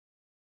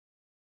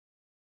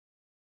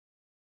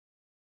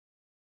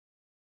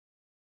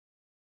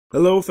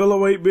Hello,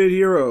 fellow 8-bit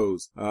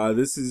heroes.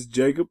 This is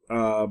Jacob.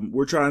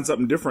 We're trying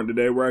something different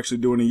today. We're actually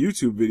doing a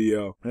YouTube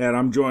video, and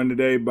I'm joined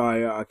today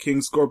by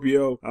King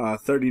Scorpio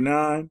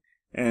 39,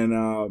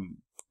 and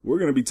we're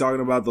gonna be talking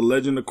about the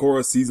Legend of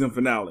Korra season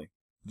finale.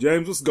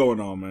 James, what's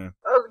going on, man?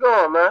 How's it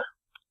going, man?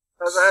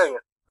 How's it hanging?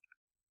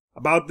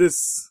 About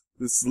this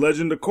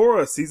Legend of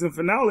Korra season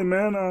finale,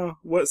 man.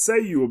 What say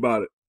you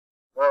about it?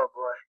 Oh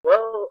boy.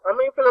 Well, I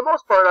mean, for the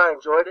most part, I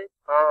enjoyed it.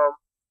 A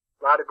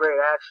lot of great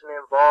action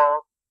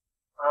involved.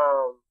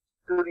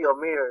 Studio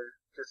Mirror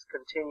just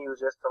continues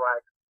just to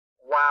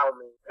wow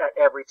me at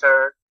every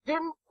turn.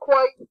 Didn't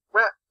quite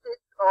wrap it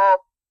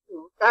all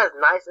as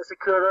nice as it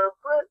could have,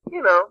 but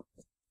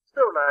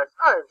still nice.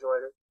 I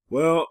enjoyed it.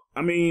 Well,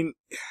 I mean,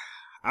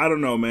 I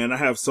don't know, man. I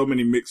have so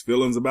many mixed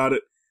feelings about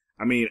it.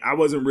 I mean,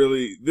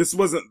 this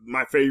wasn't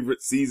my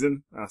favorite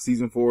season.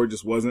 Season 4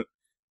 just wasn't.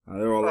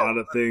 There were a lot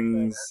of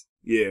things.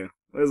 Yeah,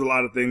 there's a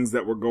lot of things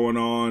that were going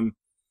on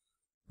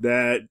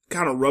that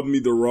kind of rubbed me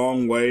the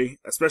wrong way,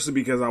 especially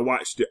because I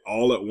watched it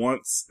all at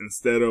once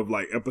instead of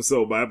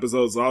episode by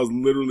episode. So I was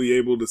literally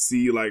able to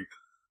see a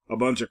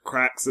bunch of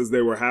cracks as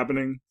they were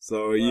happening.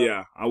 So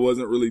yeah, I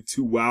wasn't really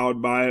too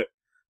wowed by it,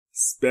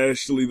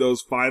 especially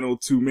those final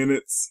 2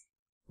 minutes.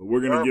 But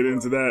we're going to get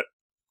into that.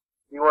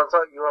 You want to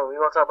talk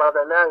about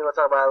that now? Or you want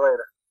to talk about it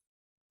later?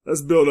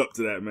 Let's build up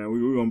to that, man.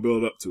 We're going to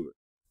build up to it.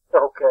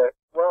 Okay.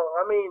 Well,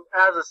 I mean,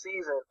 as a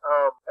season,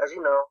 as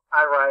you know,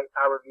 I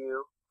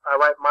review. I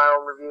write my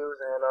own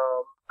reviews, and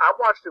I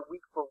watched it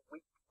week for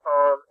week,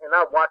 and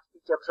I watched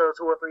each episode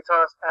 2 or 3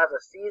 times. As a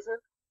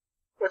season,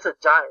 it's a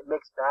giant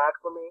mixed bag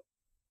for me.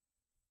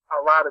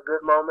 A lot of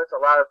good moments,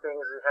 a lot of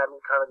things that had me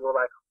kind of go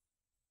like,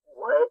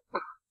 what?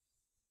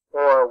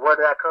 Or where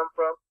did that come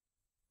from?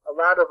 A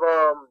lot of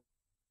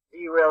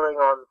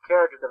derailing on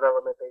character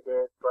development they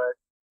did, but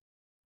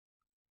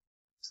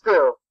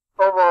still,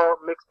 overall,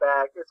 mixed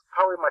bag. It's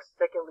probably my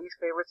second least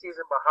favorite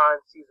season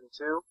behind season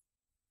 2.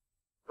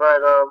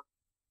 But,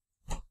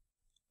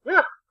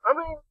 yeah, I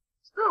mean,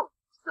 still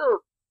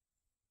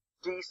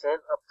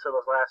decent up to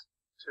the last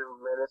 2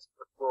 minutes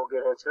we'll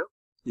get into.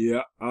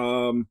 Yeah,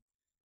 I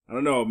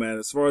don't know, man.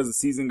 As far as the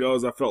season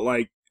goes, I felt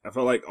like a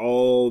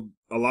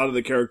lot of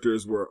the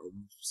characters were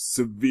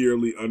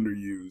severely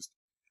underused.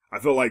 I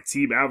felt like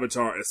Team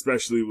Avatar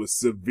especially was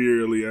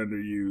severely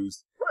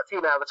underused. What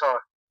Team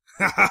Avatar?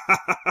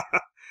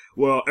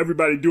 Well,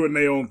 everybody doing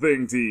their own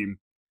thing,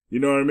 team. You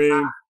know what I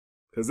mean?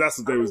 Because that's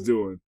what they was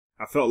doing.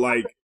 I felt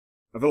like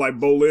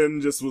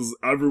Bolin just was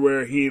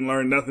everywhere. He ain't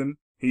learned nothing.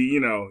 He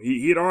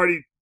had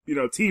already,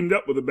 teamed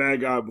up with a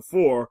bad guy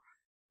before,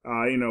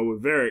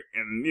 with Varric,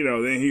 and,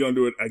 then he gonna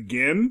do it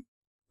again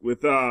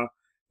with, with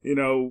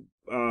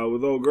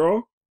old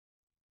girl.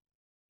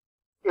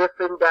 If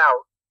in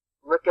doubt,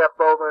 look at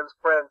Bolin's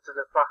friends to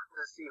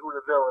see who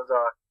the villains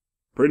are.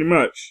 Pretty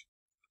much.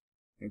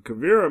 And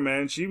Kavira,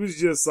 man, she was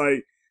just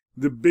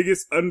the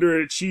biggest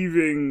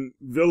underachieving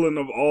villain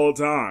of all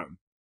time.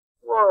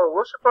 Whoa,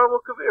 what's your problem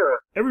with Kavira?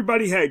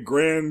 Everybody had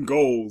grand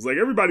goals.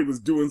 Everybody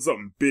was doing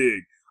something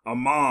big.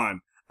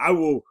 Amon, I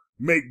will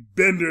make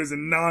benders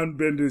and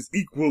non-benders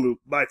equal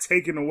by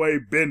taking away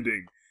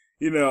bending.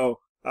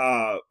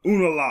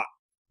 Unalaq.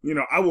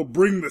 I will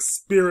bring the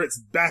spirits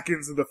back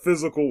into the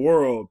physical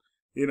world.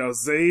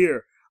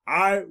 Zaire,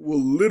 I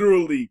will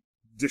literally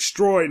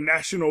destroy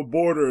national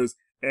borders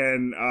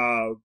and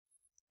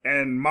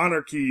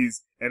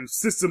monarchies and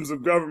systems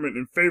of government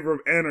in favor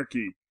of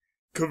anarchy.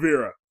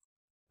 Kavira,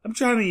 I'm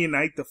trying to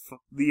unite the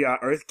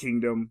Earth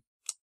Kingdom.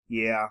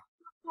 Yeah.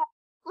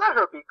 Let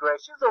her be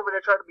great. She's over there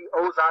trying to be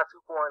Ozai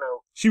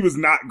 2.0. She was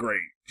not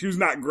great. She was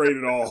not great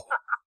at all.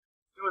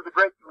 She was the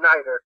great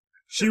uniter.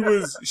 She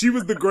was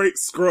the great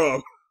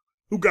scrub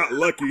who got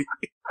lucky.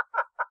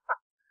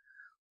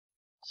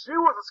 She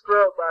was a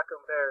scrub by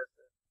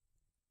comparison.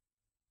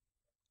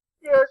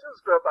 Yeah, she was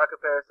a scrub by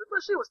comparison,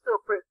 but she was still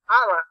pretty.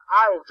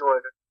 I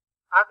enjoyed her.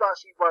 I thought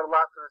she brought a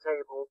lot to the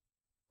table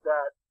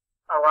that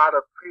a lot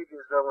of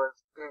previous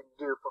villains didn't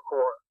do for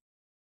Korra.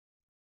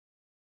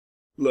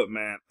 Look,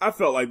 man, I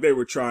felt like they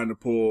were trying to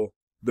pull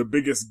the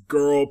biggest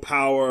girl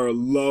power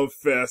love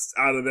fest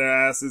out of their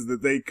asses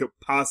that they could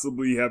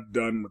possibly have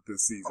done with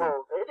this season.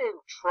 Oh, they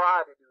didn't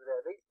try to do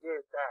that. They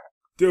did that.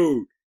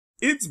 Dude,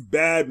 it's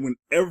bad when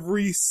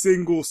every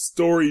single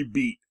story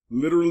beat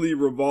literally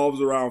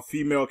revolves around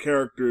female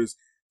characters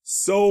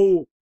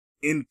so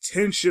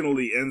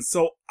intentionally and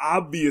so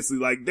obviously.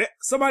 That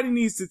somebody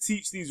needs to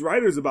teach these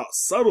writers about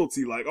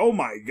subtlety. Oh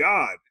my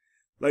god,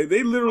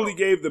 they literally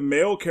gave the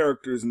male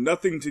characters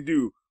nothing to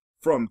do,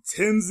 from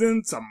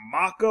Tenzin to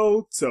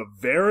Mako to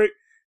Varric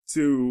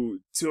to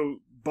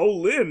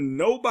Bolin.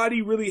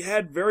 Nobody really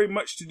had very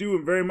much to do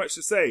and very much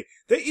to say.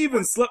 They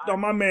even slept on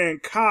my man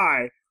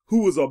Kai,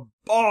 who was a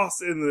boss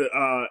in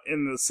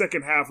the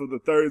second half of the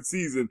 3rd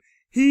season.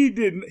 He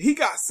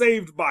got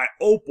saved by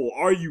Opal.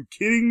 Are you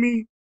kidding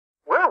me?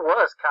 Where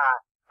was Kai?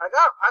 I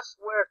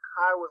swear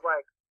Kai was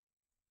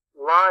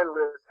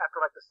lineless after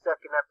the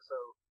 2nd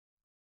episode.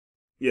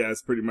 Yeah,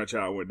 that's pretty much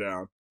how it went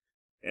down.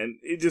 And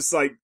it just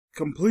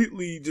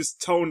completely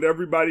just toned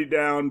everybody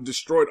down,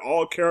 destroyed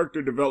all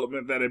character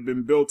development that had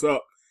been built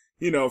up,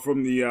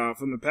 from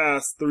the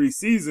past 3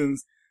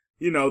 seasons.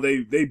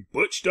 They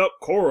butched up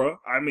Korra.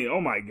 I mean,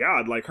 oh my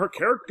God, like her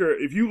character,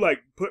 if you like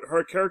put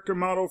her character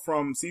model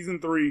from season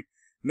 3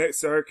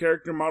 next to her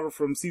character model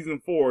from season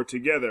 4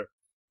 together,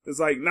 it's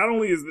like, not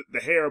only is it the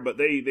hair, but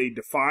they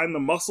define the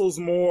muscles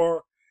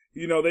more.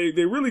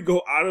 They really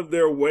go out of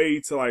their way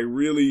to like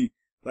really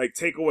like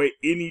take away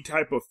any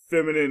type of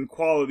feminine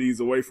qualities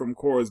away from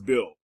Korra's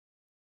build.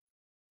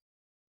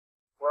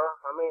 Well,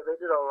 I mean, they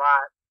did a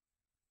lot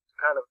to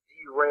kind of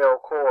derail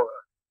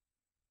Korra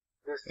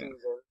this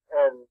season,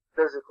 and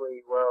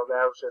physically, well,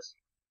 that was just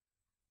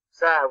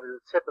sadly the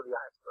tip of the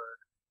iceberg.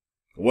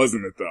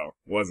 Wasn't it though?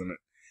 Wasn't it?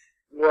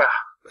 Yeah.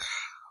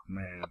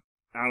 Man,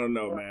 I don't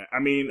know, man. I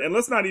mean, and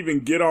let's not even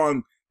get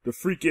on the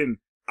freaking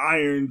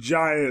Iron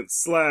Giant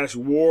 /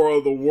 War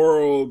of the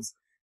Worlds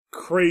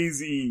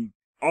crazy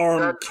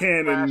arm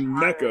cannon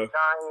mecha.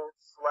 Iron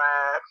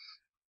Giant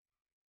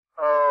 /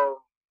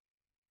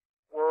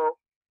 well,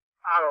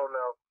 I don't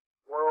know,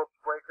 World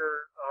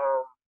Breaker,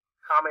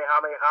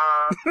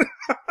 Kamehameha,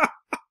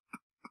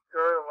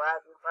 Gurren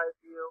Lagann type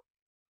deal.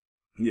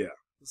 Yeah,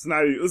 let's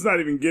not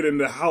even get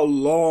into how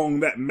long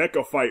that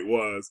mecha fight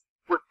was.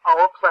 With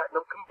all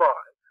platinum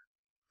combined.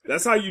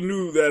 That's how you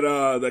knew that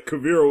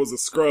Kavira was a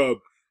scrub,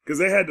 because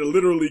they had to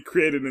literally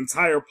create an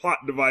entire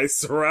plot device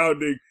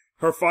surrounding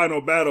her final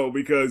battle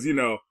because,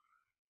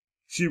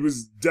 she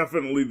was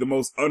definitely the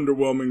most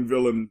underwhelming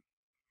villain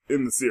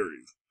in the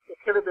series. It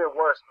could have been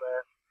worse,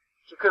 man.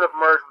 She could have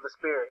merged with the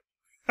spirit.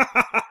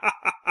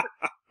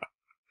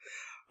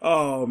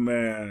 Oh,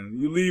 man.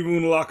 You leave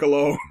Moonlock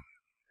alone.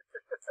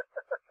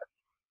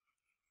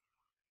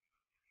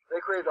 They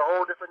created a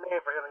whole different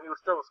name for him, and he was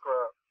still a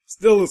scrub.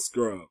 Still a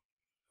scrub.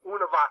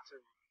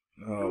 Unavatu.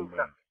 Oh,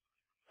 man.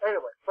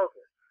 Anyway,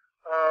 focus.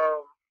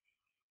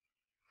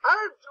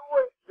 I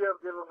enjoyed them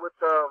dealing with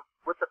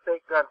the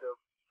fake Gundam.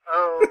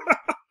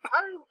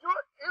 I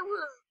enjoyed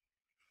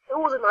it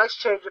was a nice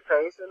change of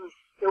pace, and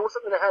it was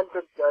something that hadn't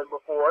been done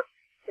before.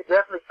 It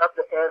definitely upped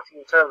the ante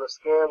in terms of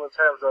scale, in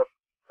terms of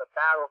the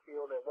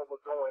battlefield and what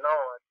was going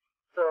on.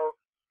 So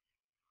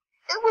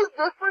it was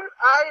different.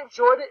 I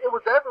enjoyed it. It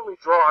was definitely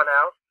drawn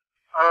out.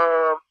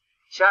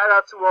 Shout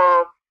out to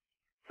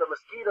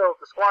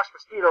the squash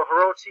mosquito,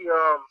 Hirochi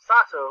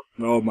Sato.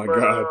 Oh my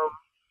God.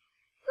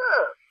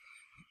 Yeah.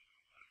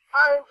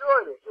 I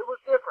enjoyed it. It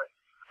was different.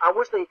 I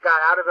wish they got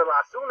out of it a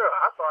lot sooner.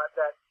 I thought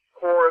that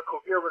Korra and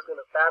Kavira was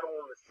going to battle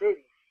in the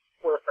city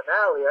for the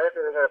finale. I didn't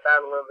think they were going to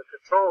battle in the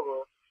control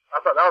room. I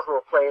thought that was a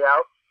little played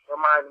out.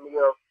 Reminded me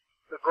of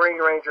the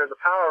Green Ranger and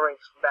the Power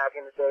Rangers from back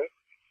in the day.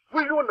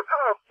 We doing the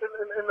power in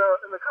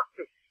the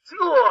cockpit.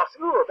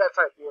 Siguro, that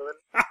type deal.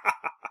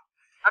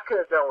 I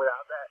could have done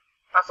without that.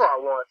 I saw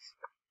it once.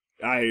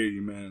 I hear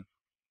you, man.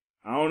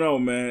 I don't know,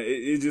 man.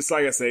 It just,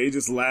 like I say, it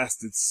just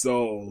lasted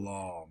so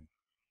long.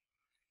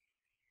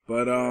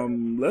 But,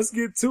 let's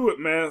get to it,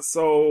 man.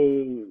 So,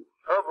 oh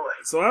boy.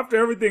 So after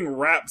everything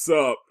wraps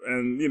up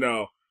and,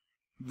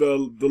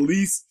 the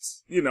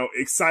least,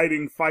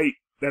 exciting fight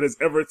that has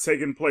ever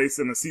taken place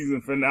in a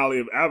season finale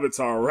of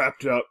Avatar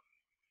wrapped up,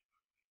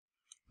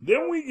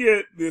 then we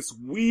get this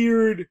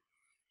weird,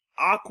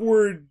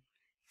 awkward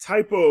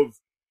type of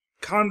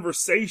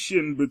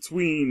conversation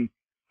between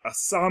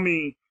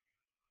Asami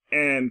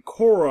and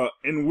Korra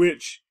in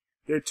which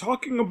they're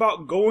talking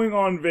about going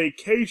on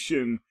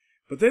vacation,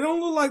 but they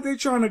don't look like they're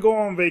trying to go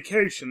on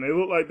vacation. They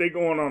look like they're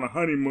going on a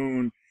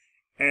honeymoon,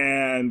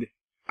 and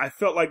I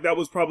felt like that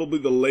was probably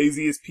the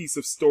laziest piece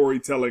of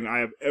storytelling I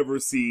have ever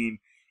seen,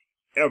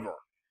 ever.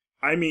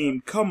 I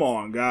mean, come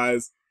on,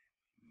 guys.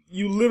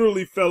 You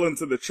literally fell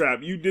into the trap.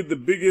 You did the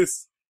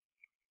biggest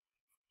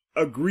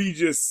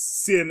egregious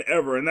sin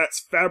ever, and that's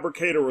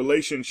fabricate a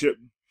relationship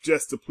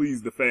just to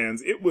please the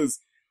fans. It was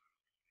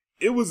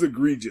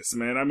egregious,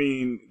 man. I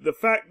mean, the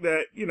fact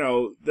that,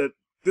 that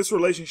this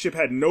relationship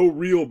had no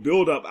real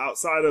build-up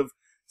outside of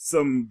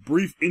some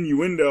brief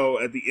innuendo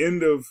at the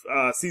end of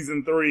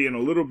season 3 and a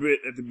little bit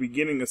at the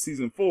beginning of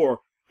season 4.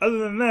 Other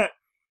than that,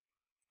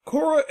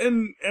 Korra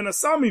and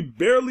Asami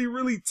barely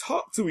really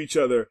talk to each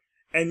other,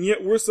 and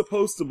yet we're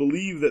supposed to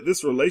believe that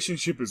this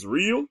relationship is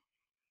real?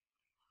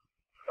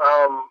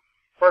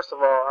 First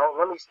of all,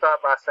 let me start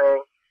by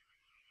saying,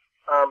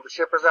 the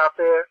shippers out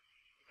there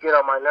get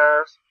on my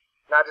nerves,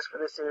 not just for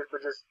this series,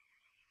 but just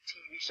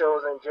TV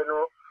shows in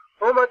general.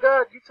 Oh my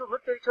God, you two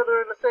looked at each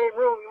other in the same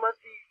room, you must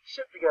be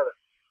shipped together.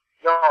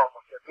 Y'all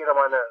get on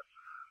my nerves.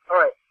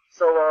 Alright,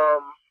 so,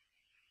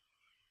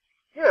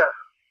 yeah.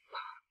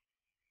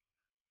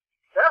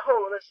 That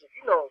whole relationship,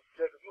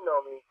 Jacob, you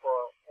know me for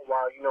a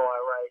while, I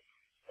write,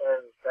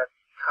 and that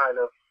kind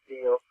of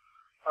deal.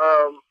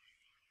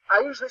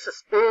 I usually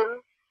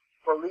suspend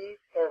belief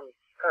and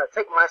kind of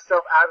take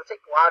myself take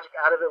logic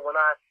out of it when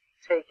I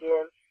take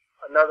in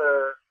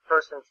another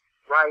person's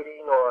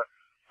writing or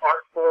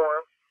art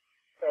form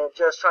and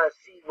just try to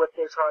see what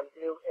they're trying to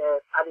do,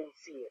 and I didn't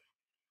see it.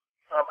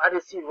 I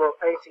didn't see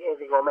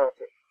anything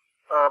romantic.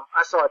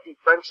 I saw a deep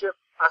friendship.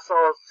 I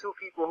saw two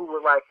people who were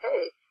like,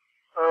 hey,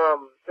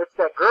 It's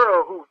that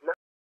girl who's not,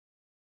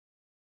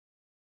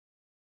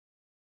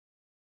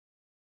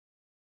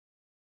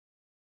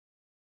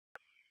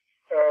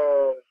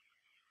 and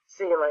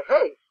seeing like,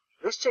 hey,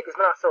 this chick is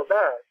not so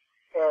bad,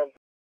 and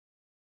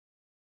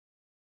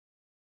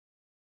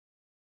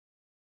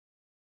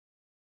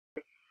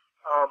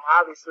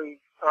obviously,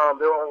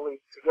 they were only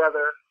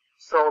together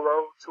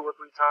solo 2 or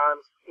 3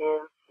 times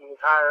in the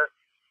entire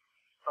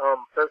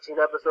 13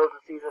 episodes in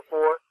season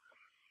 4.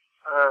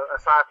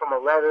 Aside from a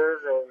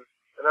letters and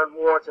an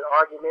unwarranted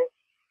argument,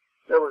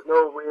 there was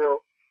no real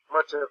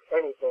much of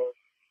anything,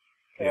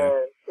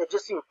 and it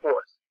just seemed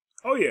forced.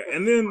 Oh yeah,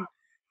 and then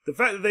the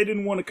fact that they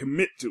didn't want to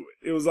commit to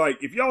it. It was like,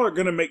 if y'all are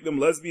gonna make them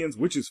lesbians,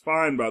 which is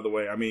fine, by the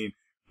way. I mean,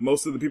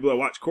 most of the people that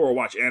watch Korra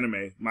watch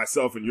anime,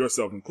 myself and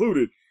yourself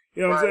included.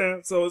 You know what I'm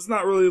saying? So it's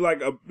not really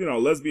like a,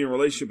 lesbian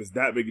relationship is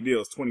that big a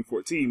deal. It's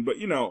 2014. But,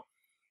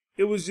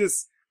 it was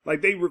just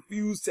like they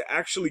refused to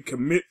actually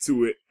commit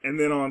to it. And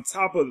then on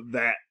top of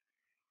that,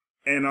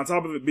 and on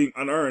top of it being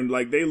unearned,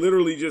 like they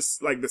literally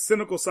just, like the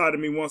cynical side of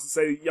me wants to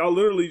say, y'all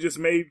literally just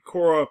made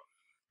Korra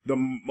the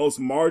most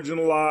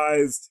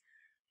marginalized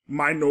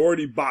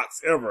minority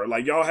box ever.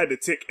 Like y'all had to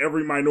tick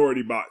every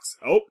minority box.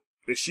 Oh,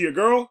 is she a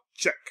girl?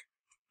 Check.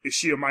 Is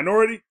she a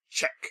minority?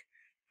 Check.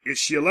 Is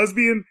she a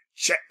lesbian?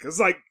 Check. It's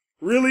like,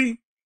 really?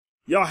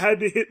 Y'all had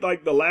to hit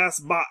like the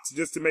last box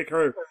just to make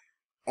her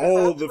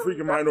all the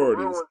freaking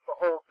minorities. That ruins the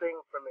whole thing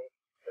for me.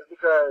 Is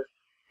because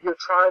you're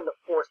trying to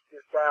force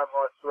this down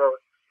our throat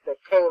that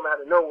came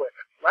out of nowhere.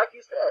 Like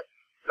you said,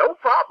 no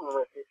problem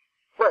with it.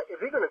 But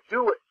if you're gonna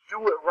do it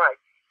right.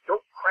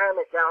 Don't cram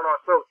it down our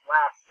throats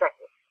last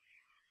second.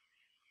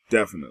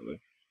 Definitely.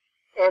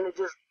 And it,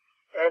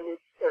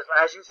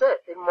 as you said,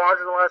 it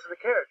marginalizes the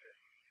character.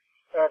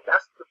 And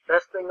that's the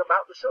best thing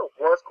about the show,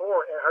 was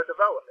Korra and her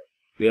development.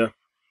 Yeah.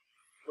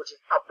 Which is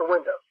out the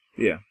window.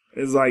 Yeah.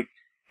 It's like,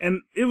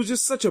 and it was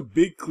just such a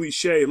big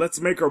cliche.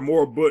 Let's make her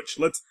more butch.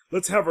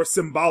 Let's have her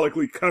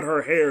symbolically cut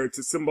her hair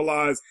to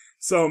symbolize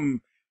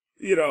some,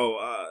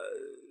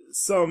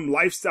 some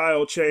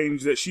lifestyle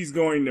change that she's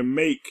going to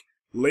make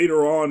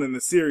later on in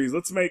the series.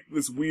 Let's make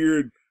this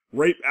weird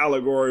rape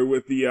allegory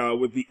with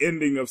the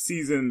ending of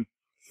season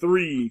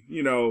 3,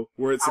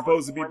 where it's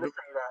supposed to be.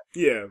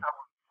 Yeah.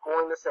 I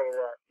was going to say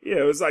that.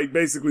 Yeah, it was like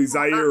basically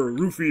Zaire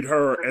roofied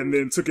her and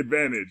then took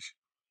advantage.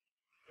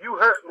 You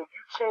hurt me. You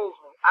changed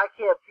me. I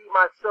can't be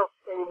myself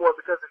anymore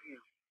because of you.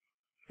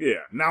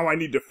 Yeah, now I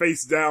need to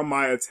face down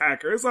my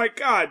attacker. It's like,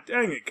 God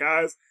dang it,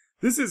 guys.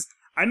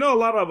 I know a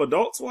lot of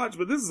adults watch,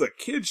 but this is a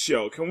kid's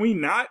show. Can we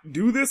not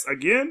do this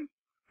again?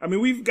 I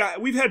mean, we've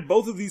had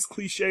both of these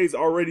cliches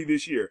already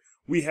this year.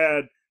 We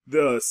had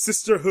the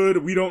sisterhood,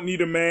 we don't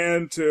need a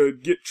man to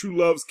get true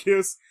love's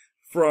kiss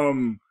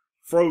from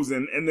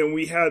Frozen, and then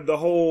we had the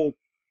whole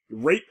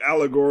rape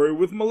allegory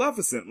with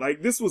Maleficent.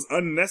 Like, this was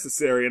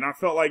unnecessary, and I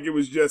felt like it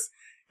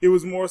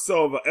was more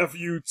so of a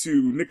FU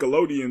to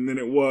Nickelodeon than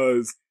it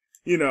was,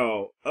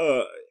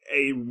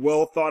 a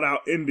well thought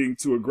out ending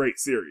to a great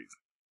series.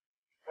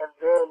 And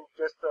then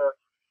just a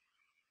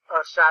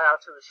shout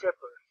out to the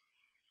shippers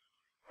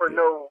for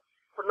no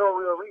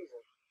real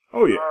reason.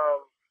 Oh yeah.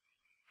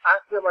 I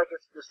feel like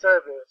it's a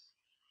disservice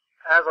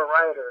as a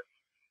writer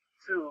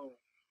to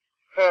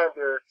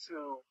pander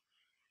to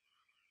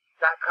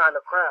that kind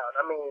of crowd.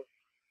 I mean,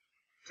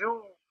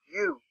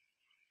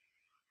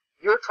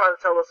 you're trying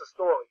to tell us a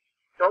story.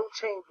 Don't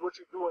change what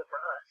you're doing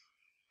for us.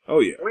 Oh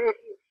yeah.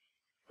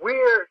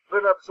 We're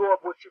gonna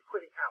absorb what you're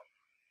putting out.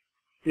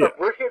 Yeah.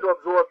 We're here to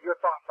absorb your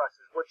thought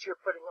process, what you're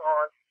putting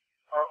on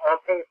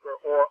paper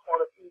or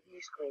on a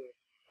TV screen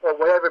or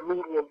whatever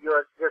medium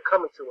you're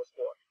coming to us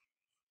for.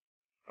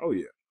 Oh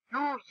yeah. Do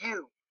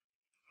you?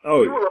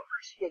 Oh you yeah. will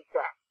appreciate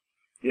that.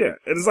 Yeah,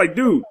 and it's like,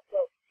 dude.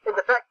 And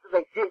the fact that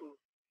they didn't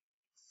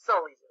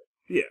sullies it.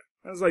 Yeah,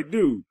 I was like,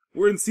 dude,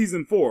 we're in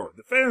season 4.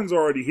 The fans are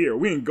already here.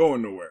 We ain't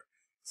going nowhere.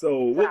 So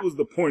what was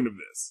the point of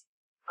this?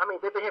 I mean,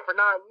 they've been here for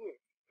 9 years.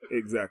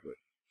 Exactly.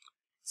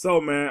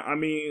 So, man, I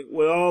mean,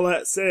 with all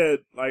that said,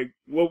 like,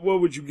 what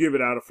would you give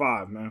it out of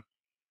 5, man?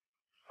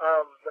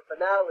 The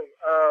finale,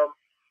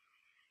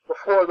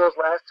 before those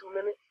last 2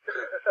 minutes,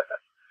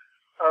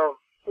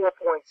 4.2.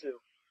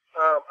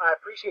 I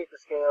appreciate the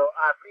scale.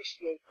 I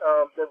appreciate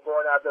them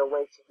going out their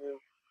way to do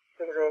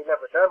things they ain't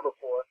never done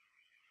before.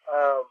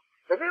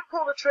 They didn't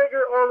pull the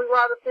trigger on a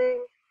lot of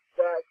things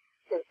that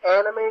an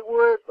anime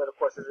would, but of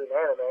course it's an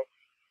anime.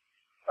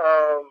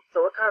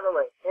 So it kind of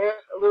like,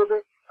 a little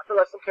bit. I feel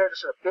like some characters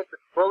should have bit the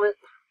bullet.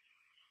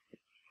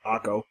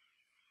 Mako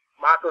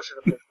should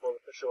have bit the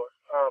bullet for sure.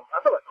 I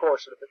feel like Korra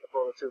should have bit the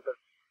bullet too, but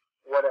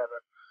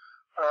whatever.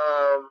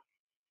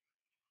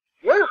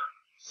 Yeah.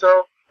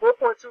 So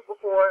 4.2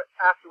 before,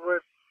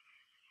 afterward,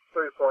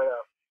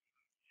 3.0.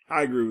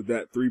 I agree with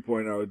that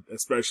 3.0,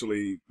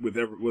 especially with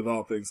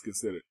all things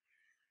considered.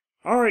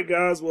 All right,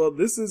 guys. Well,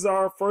 this is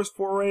our first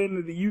foray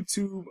into the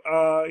YouTube,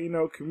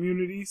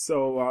 community.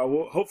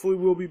 So, hopefully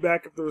we'll be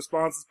back if the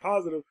response is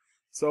positive.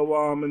 So,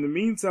 in the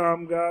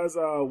meantime, guys,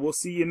 we'll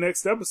see you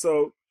next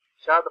episode.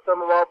 Shout out to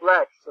Film of All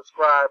Black.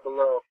 Subscribe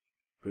below.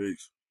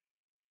 Peace.